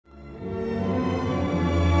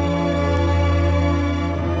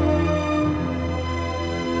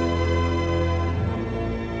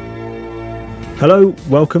Hello,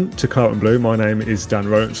 welcome to Claret and Blue. My name is Dan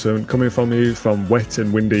Robertson, coming from you from wet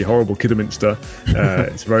and windy, horrible Kidderminster.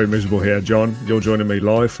 It's very miserable here. John, you're joining me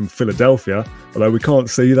live from Philadelphia, although we can't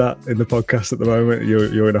see that in the podcast at the moment.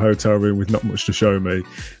 You're in a hotel room with not much to show me.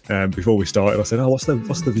 Before we started, I said, "Oh, what's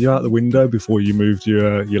the view out the window?" Before you moved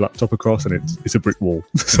your laptop across, and it's a brick wall.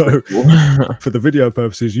 So, for the video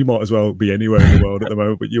purposes, you might as well be anywhere in the world at the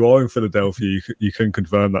moment. But you are in Philadelphia. You can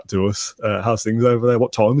confirm that to us. How's things over there?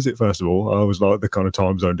 What time is it? First of all, I was like the kind of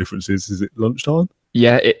time zone differences. Is it lunchtime?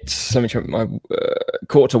 Yeah, it's let me check my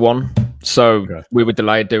 1:45. So okay. We were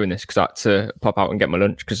delayed doing this because I had to pop out and get my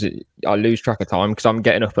lunch because I lose track of time because I'm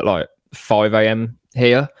getting up at like 5 a.m.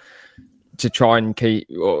 here to try and keep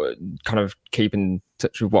in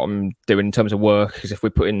touch with what I'm doing in terms of work. Because if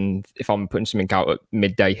I'm putting something out at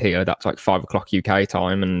midday here, that's like 5 o'clock UK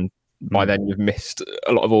time, and by then you've missed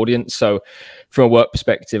a lot of audience. So from a work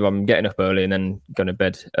perspective, I'm getting up early and then going to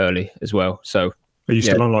bed early as well. So are you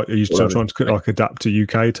still on are you still trying to like adapt to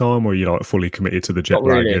UK time, or are you like fully committed to the jet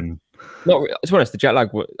lag? Not really. To be honest, the jet lag,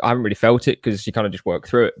 I haven't really felt it because you kind of just work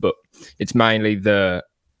through it, but it's mainly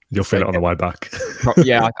you'll feel it on the way back.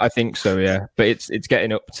 Yeah, I think so. Yeah, but it's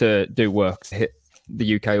getting up to do work to hit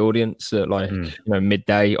the UK audience at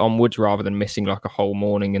midday onwards, rather than missing like a whole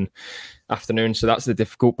morning and afternoon. So that's the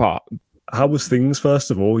difficult part. How was things, first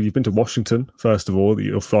of all? You've been to Washington, first of all.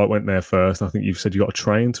 Your flight went there first. I think you've said you got a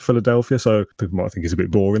train to Philadelphia, so people might think it's a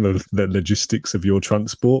bit boring, the logistics of your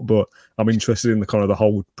transport, but I'm interested in the kind of the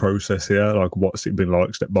whole process here. Like, what's it been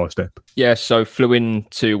like step by step? Yeah, so flew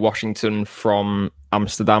into Washington from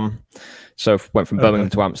Amsterdam. So went from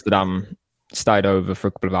Birmingham to Amsterdam, stayed over for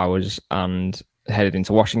a couple of hours and headed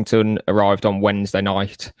into Washington, arrived on Wednesday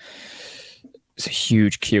night. It's a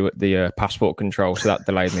huge queue at the passport control, so that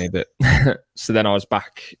delayed me a bit. So then I was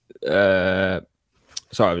back. I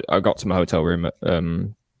got to my hotel room at, I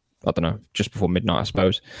don't know, just before midnight, I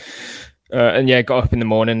suppose. And yeah, got up in the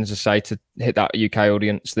morning, as I say, to hit that UK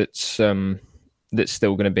audience that's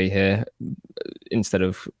still going to be here, instead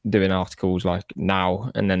of doing articles like now,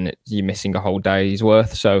 and then you're missing a whole day's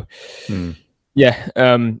worth. So,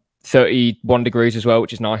 31 degrees as well,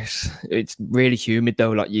 which is nice. It's really humid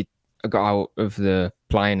though. Like I got out of the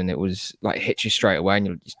plane and it was like hits you straight away, and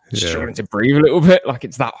you're struggling to breathe a little bit. Like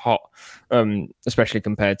it's that hot, especially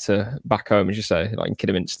compared to back home, as you say, like in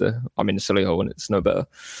Kidderminster. I'm in the Solihull and it's no better.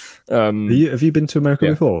 Have you been to America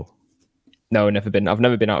before? No, never been. I've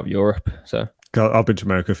never been out of Europe. So I've been to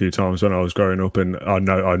America a few times when I was growing up, and I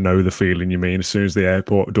know the feeling you mean. As soon as the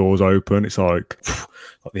airport doors open, it's like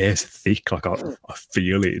the air's thick. Like I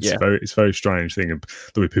feel it. It's a very strange thing, and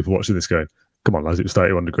there'll be people watching this going, "Come on, lads, it was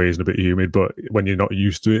 31 degrees and a bit humid." But when you're not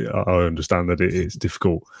used to it, I understand that it's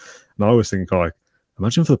difficult. And I always think, like,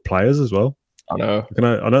 imagine for the players as well. I know.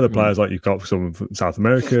 I know the players, like you've got some from South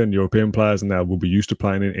America and European players, and they will be used to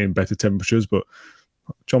playing in better temperatures. But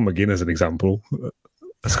John McGinn, as an example,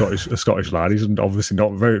 a Scottish lad, he's obviously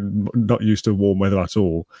not used to warm weather at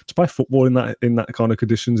all. To play football in that kind of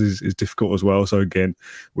conditions is difficult as well. So again,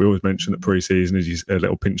 we always mention that pre-season is a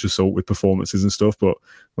little pinch of salt with performances and stuff. But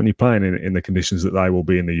when you're playing in the conditions that they will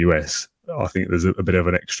be in the US, I think there's a bit of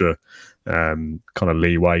an extra kind of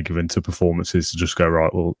leeway given to performances to just go,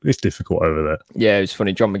 right, well, it's difficult over there. Yeah, it was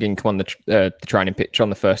funny. John McGinn come on the training pitch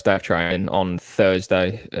on the first day of training on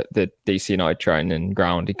Thursday at the DC United training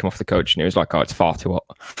ground. He come off the coach and he was like, "Oh, it's far too hot."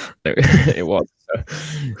 It was. So,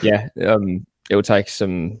 yeah, it will take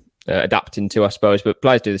some adapting to, I suppose. But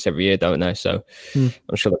players do this every year, don't they? So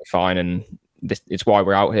I'm sure they'll be fine. And it's why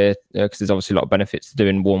we're out here, because there's obviously a lot of benefits to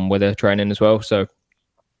doing warm weather training as well. So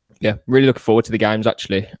yeah, really looking forward to the games,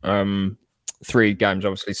 actually. 3 games,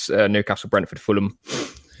 obviously, Newcastle, Brentford, Fulham.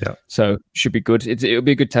 Yeah. So should be good. It'll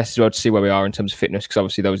be a good test as well to see where we are in terms of fitness, because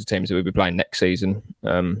obviously those are teams that we'll be playing next season.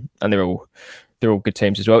 And they're all good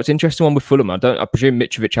teams as well. It's an interesting one with Fulham. I presume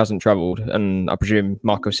Mitrovic hasn't travelled, and I presume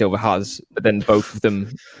Marco Silva has, but then both of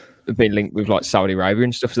them have been linked with like Saudi Arabia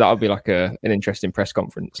and stuff. So that'll be like an interesting press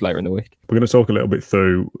conference later in the week. We're going to talk a little bit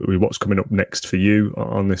through what's coming up next for you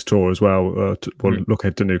on this tour as well. We'll look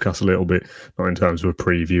ahead to Newcastle a little bit, not in terms of a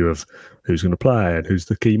preview of who's going to play and who's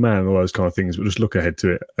the key man, all those kind of things, but just look ahead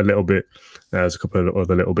to it a little bit. There's a couple of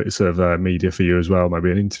other little bits of media for you as well,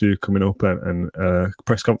 maybe an interview coming up and a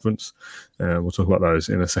press conference. We'll talk about those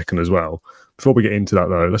in a second as well. Before we get into that,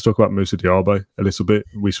 though, let's talk about Moussa Diaby a little bit.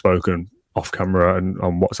 We've spoken off camera and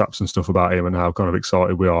on WhatsApps and stuff about him and how kind of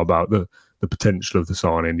excited we are about the potential of the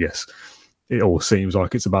signing. Yes, it all seems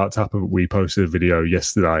like it's about to happen. We posted a video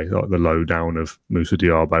yesterday, like the lowdown of Moussa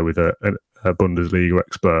Diaby with a Bundesliga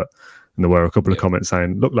expert, And there were a couple of comments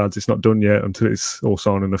saying, look, lads, it's not done yet. Until it's all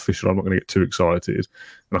signed and official, I'm not going to get too excited.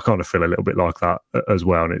 And I kind of feel a little bit like that as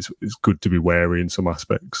well. And it's good to be wary in some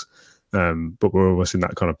aspects. But we're almost in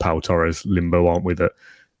that kind of Pau Torres limbo, aren't we? That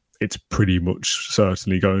it's pretty much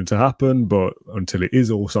certainly going to happen. But until it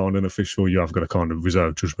is all signed and official, you have got to kind of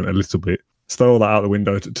reserve judgment a little bit. Throw all that out the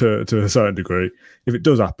window to a certain degree. If it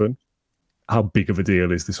does happen, how big of a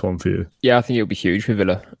deal is this one for you? Yeah, I think it'll be huge for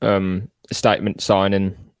Villa. A statement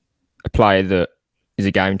signing a player that is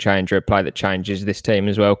a game changer, a player that changes this team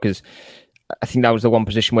as well, because I think that was the one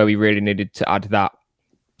position where we really needed to add that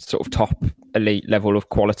sort of top elite level of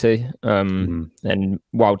quality. And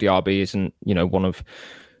while Diaby isn't, one of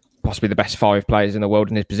possibly the best 5 players in the world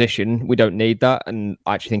in his position, we don't need that. And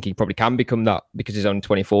I actually think he probably can become that because he's only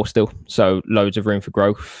 24 still. So loads of room for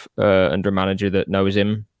growth under a manager that knows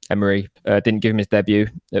him. Emery didn't give him his debut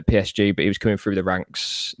at PSG, but he was coming through the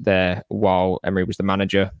ranks there while Emery was the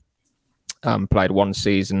manager. Played one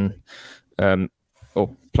season, or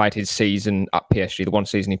played his season at PSG. The one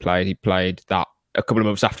season he played that a couple of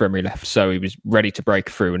months after Emery left. So he was ready to break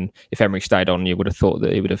through. And if Emery stayed on, you would have thought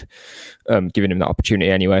that he would have given him that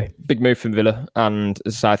opportunity anyway. Big move from Villa. And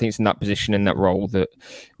as I say, I think it's in that position, in that role, that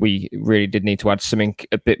we really did need to add something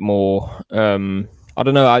a bit more. I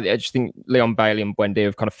don't know. I just think Leon Bailey and Buendia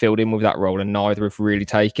have kind of filled in with that role, and neither have really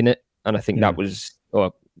taken it. And I think that was,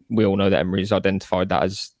 we all know that Emery's identified that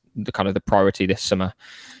as the kind of the priority this summer,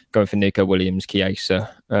 going for Nico Williams,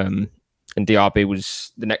 Chiesa, and Diaby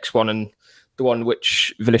was the next one, and the one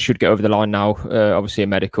which Villa should get over the line now. Obviously, a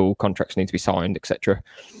medical contracts need to be signed, etc.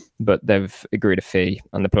 But they've agreed a fee,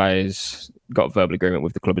 and the players got a verbal agreement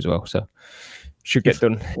with the club as well. So should get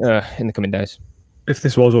done in the coming days. If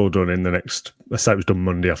this was all done in the next, let's say it was done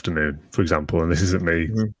Monday afternoon, for example, and this isn't me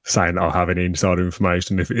saying that I'll have any insider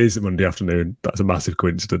information. If it is Monday afternoon, that's a massive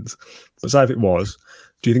coincidence. But say if it was,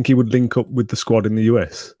 do you think he would link up with the squad in the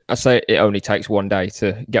US? I say it only takes one day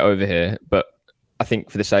to get over here, but I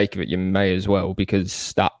think for the sake of it, you may as well,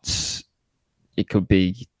 because it could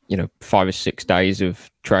be 5 or 6 days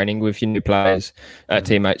of training with your new players,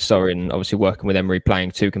 teammates, and obviously working with Emery,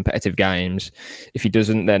 playing 2 competitive games. If he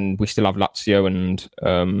doesn't, then we still have Lazio and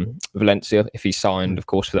Valencia, if he's signed, of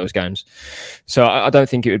course, for those games. So I don't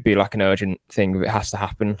think it would be like an urgent thing if it has to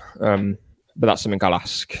happen. But that's something I'll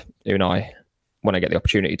ask Unai when I get the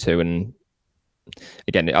opportunity to. And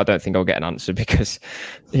again, I don't think I'll get an answer because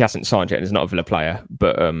he hasn't signed yet and he's not a Villa player.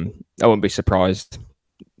 But I wouldn't be surprised,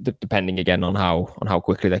 depending again on how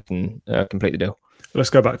quickly they can complete the deal. Let's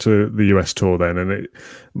go back to the US tour then, and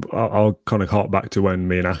I'll kind of hark back to when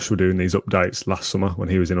me and Ash were doing these updates last summer when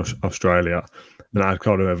he was in Australia, and I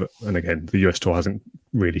kind of, and again the US tour hasn't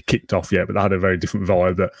really kicked off yet, but that had a very different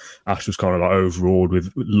vibe. That Ash was kind of like overawed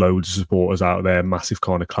with loads of supporters out there, massive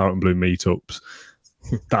kind of claret and blue meetups.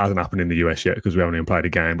 That hasn't happened in the US yet because we haven't even played a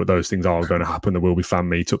game, but those things are going to happen. There will be fan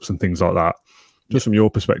meetups and things like that. Just from your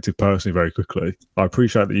perspective personally, very quickly, I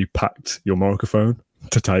appreciate that you packed your microphone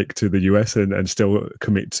to take to the US and still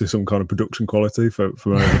commit to some kind of production quality from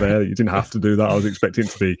over there. You didn't have to do that. I was expecting it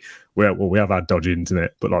to be, we have had dodgy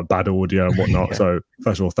internet, but like bad audio and whatnot. Yeah. So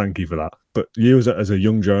first of all, thank you for that. But you as a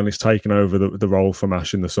young journalist taking over the role from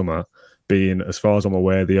Ash in the summer, being, as far as I'm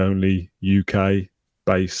aware, the only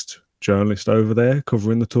UK-based journalist over there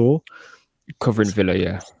covering the tour. Covering Villa,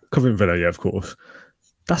 yeah. Covering Villa, yeah, of course.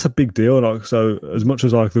 That's a big deal. Like, so as much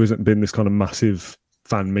as like there hasn't been this kind of massive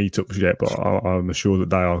fan meetups yet, but I'm sure that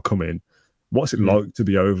they are coming. What's it like to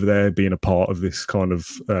be over there, being a part of this kind of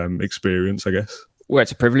experience, I guess? Well,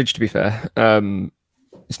 it's a privilege, to be fair.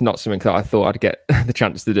 It's not something that I thought I'd get the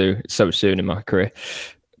chance to do so soon in my career.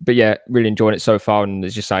 But yeah, really enjoying it so far. And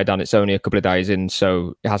as you say, Dan, it's only a couple of days in,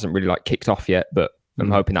 so it hasn't really like kicked off yet. But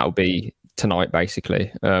I'm hoping that will be tonight,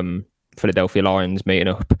 basically. Philadelphia Lions meeting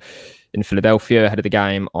up in Philadelphia ahead of the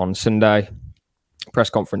game on Sunday. Press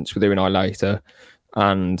conference with Unai later.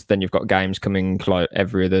 And then you've got games coming like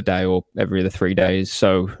every other day or every other 3 days.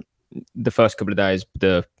 So the first couple of days,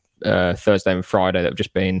 the Thursday and Friday that have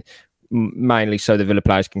just been mainly so the Villa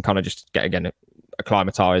players can kind of just get, again,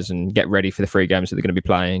 acclimatise and get ready for the 3 games that they're going to be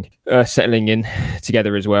playing. Settling in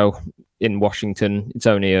together as well in Washington. It's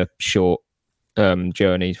only a short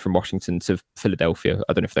journey from Washington to Philadelphia.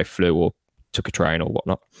 I don't know if they flew or took a train or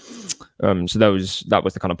whatnot. So that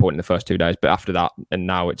was the kind of point in the first 2 days. But after that, and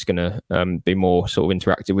now it's going to be more sort of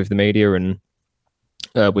interactive with the media and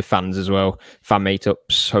with fans as well. Fan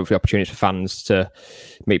meetups, hopefully opportunities for fans to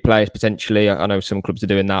meet players potentially. I know some clubs are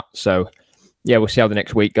doing that. So yeah, we'll see how the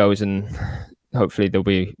next week goes, and hopefully there'll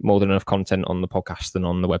be more than enough content on the podcast and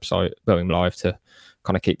on the website Birmingham Live to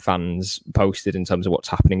kind of keep fans posted in terms of what's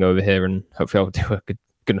happening over here, and hopefully I'll do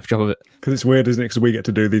good enough job of it. Because it's weird, isn't it? Because we get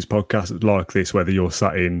to do these podcasts like this, whether you're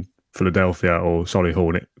sat in Philadelphia or Solihull,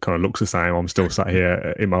 and it kind of looks the same. I'm still sat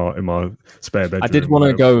here in my spare bedroom. I did want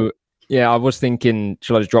to go. Yeah, I was thinking,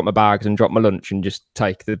 shall I just drop my bags and drop my lunch and just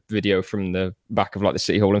take the video from the back of like the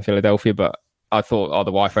City Hall in Philadelphia? But I thought,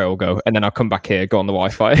 the Wi-Fi will go, and then I'll come back here, go on the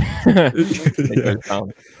Wi-Fi. Yeah.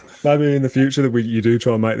 Maybe in the future that you do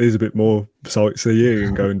try and make these a bit more sightseeing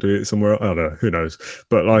and go and do it somewhere. I don't know, who knows?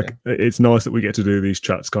 But like, it's nice that we get to do these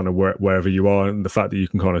chats kind of wherever you are, and the fact that you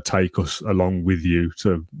can kind of take us along with you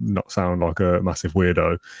to not sound like a massive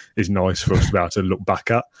weirdo is nice for us to be able to look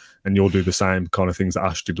back at. And you'll do the same kind of things that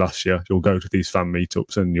Ash did last year. You'll go to these fan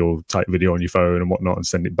meetups and you'll take video on your phone and whatnot and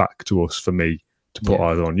send it back to us for me to put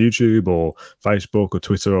either on YouTube or Facebook or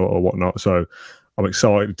Twitter or whatnot. So I'm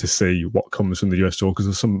excited to see what comes from the US tour, because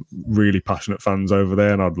there's some really passionate fans over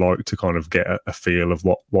there, and I'd like to kind of get a feel of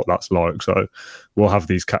what that's like. So we'll have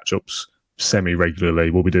these catch-ups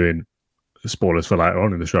semi-regularly. We'll be doing spoilers for later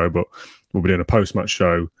on in the show, but we'll be doing a post-match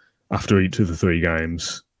show after each of the 3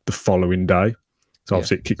 games the following day. So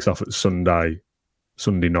obviously it kicks off at Sunday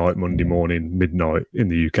night, Monday morning, midnight in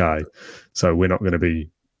the UK. So we're not going to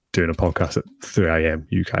be doing a podcast at 3 a.m.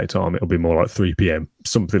 UK time. It'll be more like 3 p.m,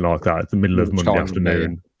 something like that, the middle of Monday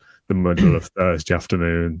afternoon, the middle of Thursday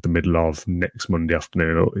afternoon, the middle of next Monday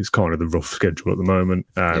afternoon. It's kind of the rough schedule at the moment,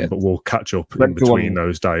 but we'll catch up in between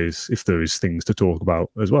those days if there is things to talk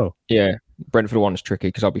about as well. Yeah, Brentford one's tricky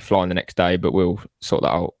because I'll be flying the next day, but we'll sort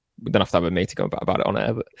that out. We don't have to have a meeting about it on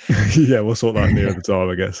air, but yeah, we'll sort that near the time,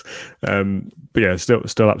 I guess. But yeah,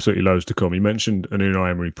 still absolutely loads to come. You mentioned an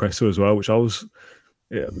Unai Emery presser as well, which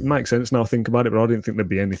it makes sense now I think about it, but I didn't think there'd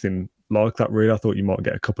be anything like that really. I thought you might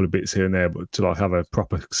get a couple of bits here and there, but to like have a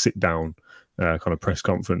proper sit down kind of press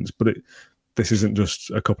conference. But this isn't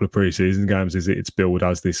just a couple of pre-season games, is it? It's billed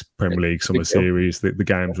as this Premier League summer series. The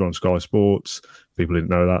games are on Sky Sports. People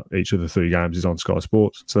didn't know that. Each of the 3 games is on Sky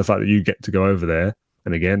Sports. So the fact that you get to go over there,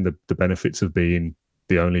 and again, the benefits of being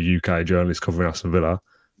the only UK journalist covering Aston Villa,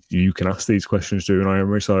 you can ask these questions to Unai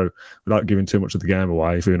Emery. So without giving too much of the game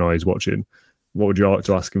away, if Unai is watching, what would you like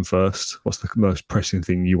to ask him first? What's the most pressing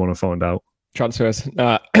thing you want to find out? Transfers,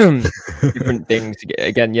 different things.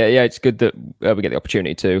 Again, it's good that we get the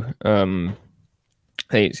opportunity to.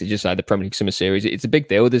 I think it's just like the Premier League Summer Series. It's a big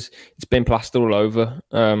deal. It's been plastered all over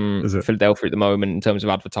Philadelphia at the moment in terms of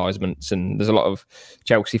advertisements, and there's a lot of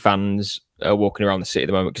Chelsea fans walking around the city at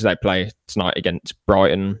the moment because they play tonight against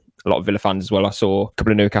Brighton. A lot of Villa fans as well. I saw a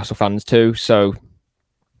couple of Newcastle fans too. So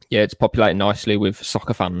yeah, it's populating nicely with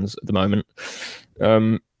soccer fans at the moment.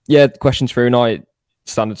 Questions for Unai,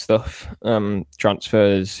 standard stuff.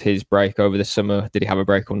 Transfers, his break over the summer. Did he have a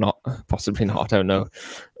break or not? Possibly not. I don't know.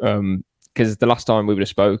 Because the last time we would have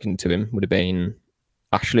spoken to him would have been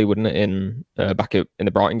Ashley, wouldn't it? Back in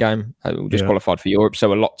the Brighton game. We just qualified for Europe,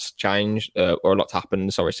 so a lot's changed, or a lot's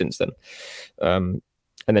happened. Sorry, since then.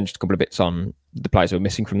 And then just a couple of bits on the players who are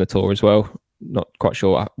missing from the tour as well. Not quite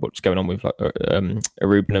sure what's going on with like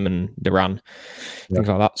Arubinum and Duran, things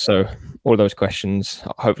like that. So all of those questions,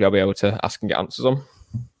 hopefully I'll be able to ask and get answers on.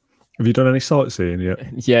 Have you done any sightseeing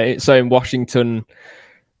yet? Yeah, so in Washington,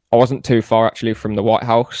 I wasn't too far actually from the White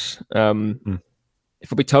House. If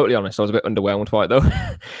I'll be totally honest, I was a bit underwhelmed by it though.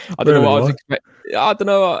 I don't know what I was expecting. I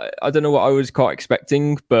don't know what I was quite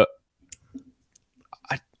expecting, but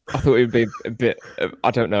I thought it would be a bit.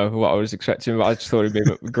 I don't know what I was expecting, but I just thought it'd be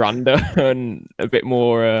a bit grander and a bit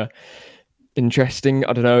more interesting.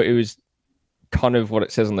 I don't know. It was kind of what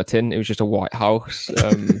it says on the tin. It was just a White House.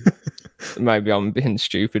 Maybe I'm being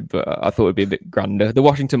stupid, but I thought it'd be a bit grander. The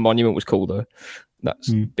Washington Monument was cool though. That's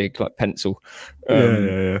big, like pencil.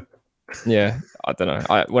 Yeah, I don't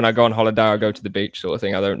know. When I go on holiday, I go to the beach sort of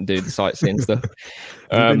thing. I don't do the sightseeing stuff.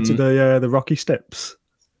 Have you been to the Rocky Steps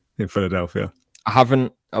in Philadelphia? I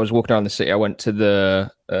haven't. I was walking around the city. I went to the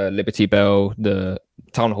Liberty Bell. The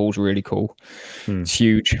town hall's really cool. It's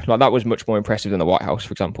huge. Like that was much more impressive than the White House,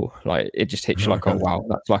 for example. Like it just hits you like, oh wow,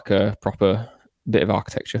 that's like a proper bit of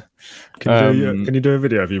architecture. Can you do a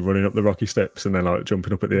video of you running up the Rocky Steps and then like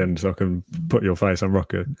jumping up at the end so I can put your face on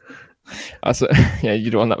Rocky?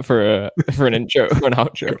 You'd want that for an intro or an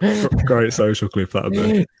outro. Great social clip that'd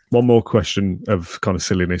be. One more question of kind of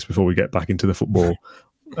silliness before we get back into the football.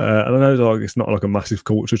 And I know like it's not like a massive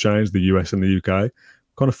culture change, the US and the UK. What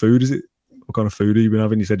kind of food is it? What kind of food have you been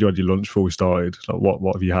having? You said you had your lunch before we started. Like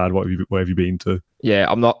what have you had? Where have you been to? Yeah,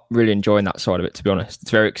 I'm not really enjoying that side of it, to be honest.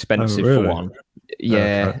 It's very expensive for one.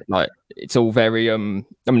 Yeah, like it's all very. I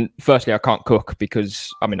mean, firstly, I can't cook because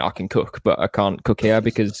I can cook, but I can't cook here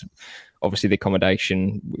because obviously the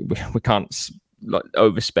accommodation we can't like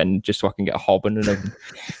overspend just so I can get a hob and an oven.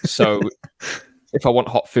 So if I want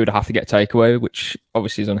hot food, I have to get takeaway, which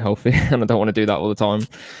obviously is unhealthy, and I don't want to do that all the time.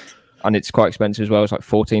 And it's quite expensive as well. It's like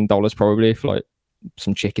 $14 probably for like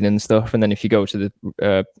some chicken and stuff. And then if you go to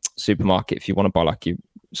the supermarket, if you want to buy like your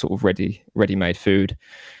sort of ready-made food,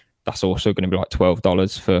 that's also going to be like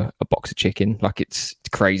 $12 for a box of chicken. Like it's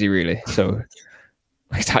crazy, really. So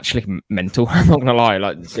it's actually mental. I'm not gonna lie.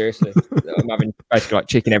 Like seriously, I'm having basically like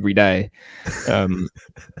chicken every day,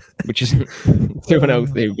 which isn't too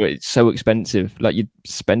unhealthy, but it's so expensive. Like you're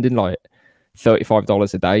spending like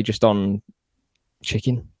 $35 a day just on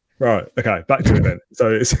chicken. Right. Okay. Back to it then.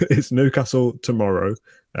 So it's Newcastle tomorrow,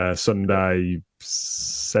 Sunday,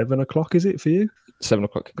 7:00. Is it for you? 7:00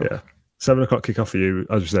 kickoff. Yeah. 7:00 kickoff for you.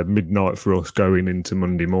 As we said, midnight for us going into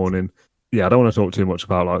Monday morning. Yeah, I don't want to talk too much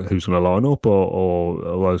about like who's going to line up or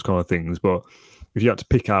those kind of things. But if you had to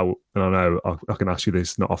pick out, and I know I can ask you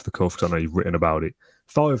this not off the cuff because I know you've written about it,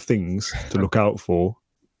 5 things to look out for,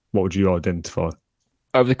 what would you identify?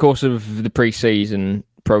 Over the course of the pre-season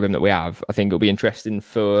program that we have, I think it'll be interesting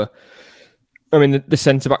for. I mean, the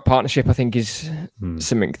centre-back partnership, I think, is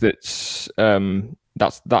something that's I think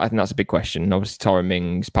that's a big question. Obviously, Tyrone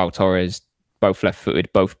Mings, Pau Torres, both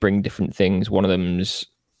left-footed, both bring different things. One of them's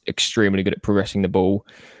extremely good at progressing the ball.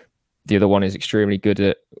 The other one is extremely good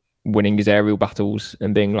at winning his aerial battles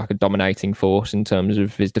and being like a dominating force in terms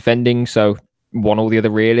of his defending. So one or the other,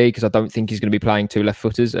 really, because I don't think he's going to be playing 2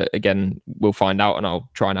 left-footers. Again, we'll find out, and I'll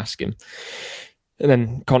try and ask him. And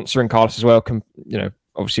then Conser and Carlos as well can,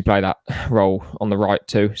 obviously play that role on the right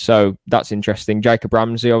too. So that's interesting. Jacob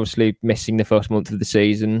Ramsey obviously missing the first month of the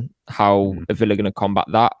season. How are Villa going to combat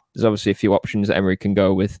that? There's obviously a few options that Emery can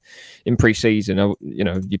go with in pre-season.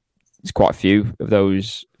 There's quite a few of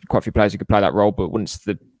those, quite a few players who could play that role. But once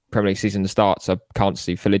the Premier League season starts, I can't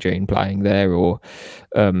see Philogene playing there or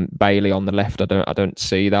Bailey on the left. I don't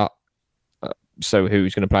see that. So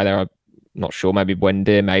who's going to play there? I'm not sure. Maybe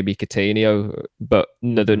Buendia, maybe Coutinho, but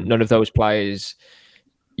none of those players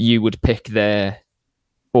you would pick there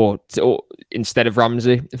or instead of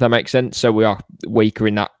Ramsey, if that makes sense. So we are weaker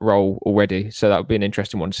in that role already. So that would be an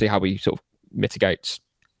interesting one to see how he sort of mitigates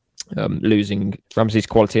losing Ramsey's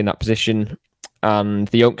quality in that position. And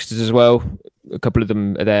the youngsters as well, a couple of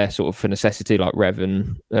them are there sort of for necessity, like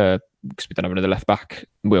Revan, because we don't have another left back.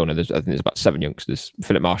 We all know I think there's about 7 youngsters.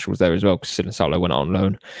 Philip Marshall's there as well because Silasalo went out on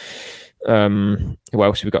loan. Who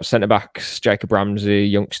else? We've got centre backs, Jacob Ramsey,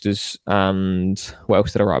 youngsters, and what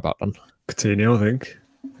else did I write about then? Coutinho, I think.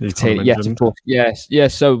 Yes, of course.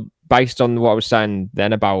 Yes. So based on what I was saying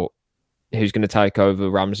then about who's going to take over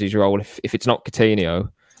Ramsey's role, if it's not Coutinho,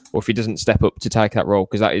 or if he doesn't step up to take that role,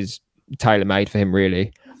 because that is tailor-made for him,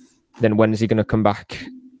 really, then when is he going to come back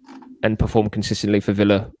and perform consistently for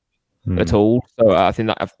Villa at all? So I think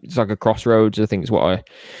that it's like a crossroads, I think is what I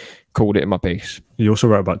called it in my piece. You also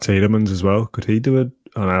wrote about Tielemans as well. Could he do it?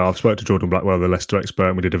 I know I've spoke to Jordan Blackwell, the Leicester expert,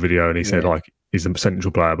 and we did a video and he said like he's a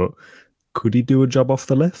central player, but could he do a job off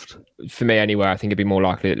the left? For me anyway, I think it'd be more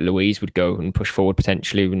likely that Luiz would go and push forward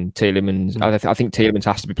potentially when Tielemans. I think Tielemans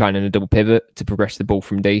has to be playing in a double pivot to progress the ball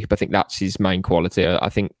from deep. I think that's his main quality. I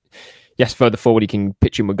think, yes, further forward he can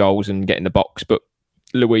pitch in with goals and get in the box, but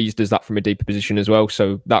Luiz does that from a deeper position as well.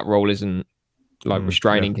 So that role isn't like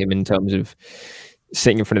restraining him in terms of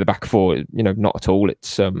sitting in front of the back four, not at all.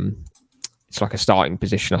 It's like a starting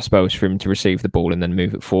position, I suppose, for him to receive the ball and then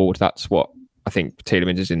move it forward. That's what I think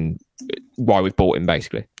Tielemans is in, why we've bought him,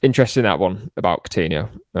 basically. Interesting, that one about Coutinho.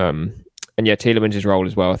 And yeah, Tielemans' role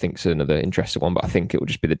as well, I think, is another interesting one, but I think it will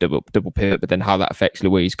just be the double pivot, but then how that affects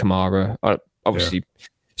Luiz, Kamara, obviously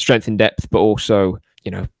strength in depth, but also,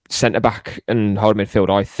 centre-back and hold midfield,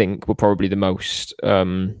 I think, were probably the most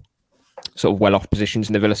sort of well-off positions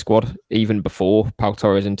in the Villa squad, even before Pau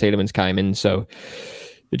Torres and Tielemans came in. So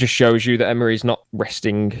it just shows you that Emery's not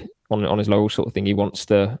resting on his laurels sort of thing. He wants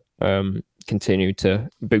to continue to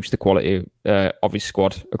boost the quality of his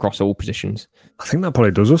squad across all positions. I think that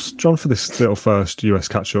probably does us, John, for this little first US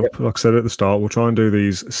catch-up. Yep. Like I said at the start, we'll try and do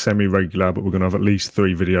these semi-regular, but we're going to have at least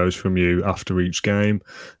 3 videos from you after each game.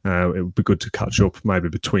 It would be good to catch up maybe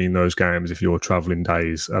between those games if your travelling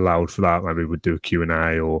days allowed for that. Maybe we'd do a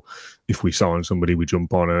Q&A, or if we sign somebody, we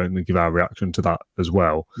jump on and give our reaction to that as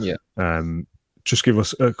well. Yeah. Just give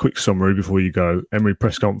us a quick summary before you go. Emery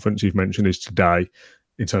press conference you've mentioned is today,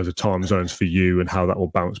 in terms of time zones for you and how that will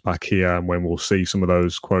bounce back here and when we'll see some of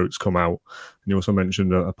those quotes come out. And you also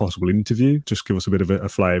mentioned a possible interview. Just give us a bit of a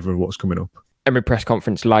flavour of what's coming up. Emery press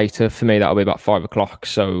conference later. For me, that'll be about 5 o'clock,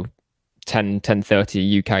 so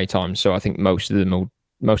 10:30 UK time. So I think most of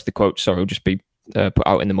the quotes will just be put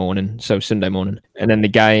out in the morning, so Sunday morning. And then the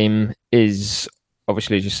game is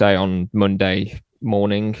obviously, as you say, on Monday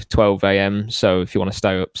morning, 12 a.m. So if you want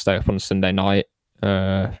to stay up on Sunday night,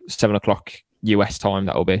 7 o'clock US time.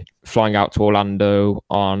 That'll be flying out to Orlando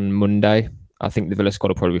on Monday. I think the Villa squad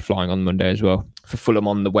will probably be flying on Monday as well. For Fulham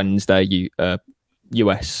on the Wednesday,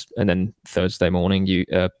 US, and then Thursday morning,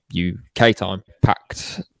 UK time.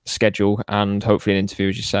 Packed schedule, and hopefully an interview,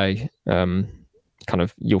 as you say. Kind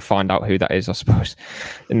of, you'll find out who that is, I suppose,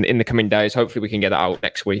 in the coming days. Hopefully we can get that out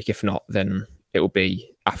next week. If not, then it will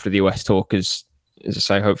be after the US tour, because, as I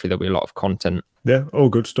say, hopefully there'll be a lot of content. Yeah, all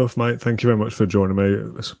good stuff, mate. Thank you very much for joining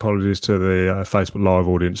me. Apologies to the Facebook Live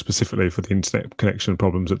audience, specifically for the internet connection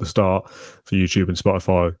problems at the start for YouTube and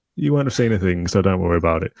Spotify. You won't have seen anything, so don't worry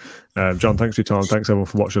about it. John, thanks for your time. Thanks, everyone,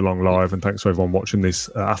 for watching along live, and thanks for everyone watching this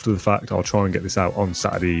after the fact. I'll try and get this out on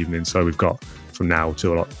Saturday evening, so we've got from now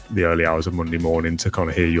till the early hours of Monday morning to kind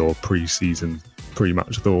of hear your pre-season,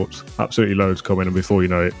 pre-match thoughts. Absolutely loads coming, and before you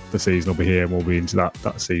know it, the season will be here, and we'll be into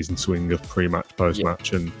that season swing of pre-match,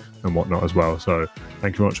 post-match, and whatnot as well. So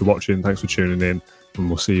thank you very much for watching. Thanks for tuning in, and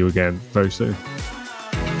we'll see you again very soon.